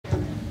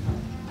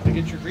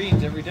get your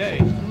greens every day.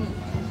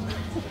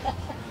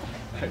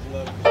 I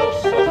love it.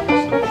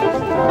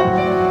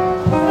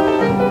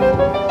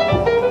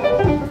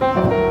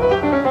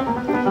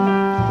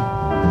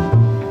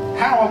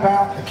 How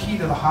about the key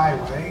to the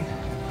highway,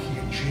 key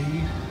of G?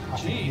 I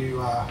think you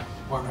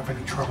won't have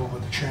any trouble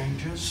with the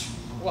changes.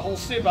 Well, we'll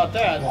see about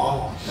that.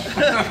 Whoa.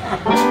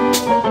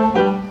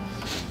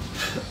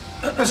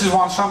 This is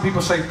one, some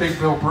people say Big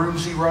Bill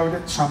Broomsey wrote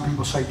it, some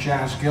people say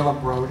Jazz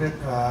Gillum wrote it.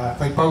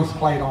 They both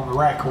played on the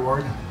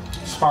record.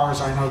 As far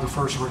as I know, the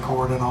first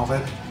recording of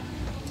it.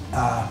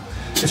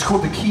 It's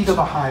called The Key to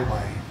the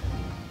Highway.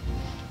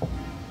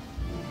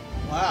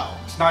 Wow.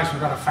 It's nice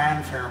we've got a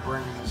fanfare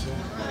bringing us in.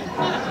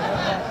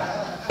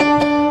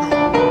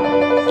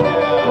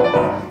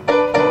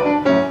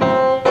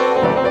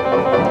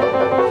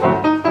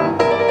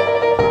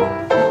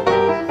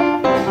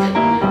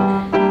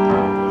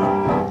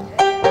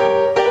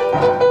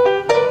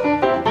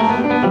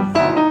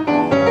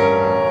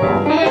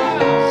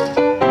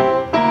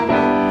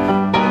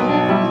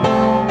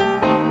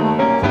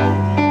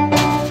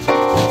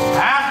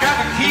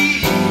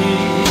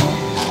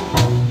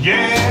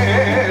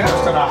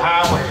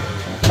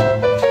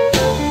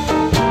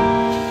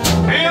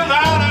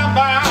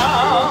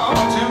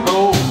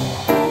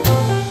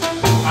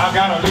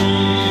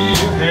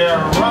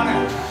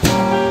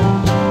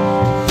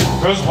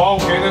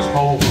 Walking is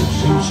more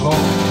too slow.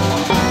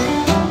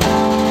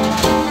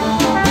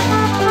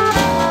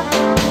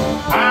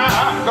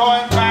 I'm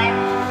going back,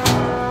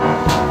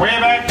 way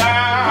back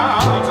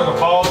down to the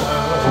border.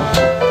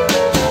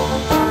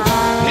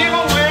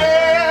 Even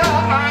where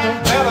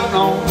I'm better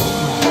known,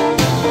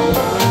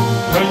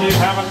 'cause you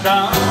haven't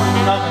done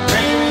nothing,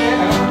 baby.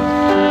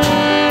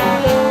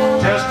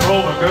 Just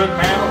drove a good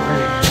man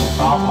away.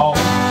 I'm home.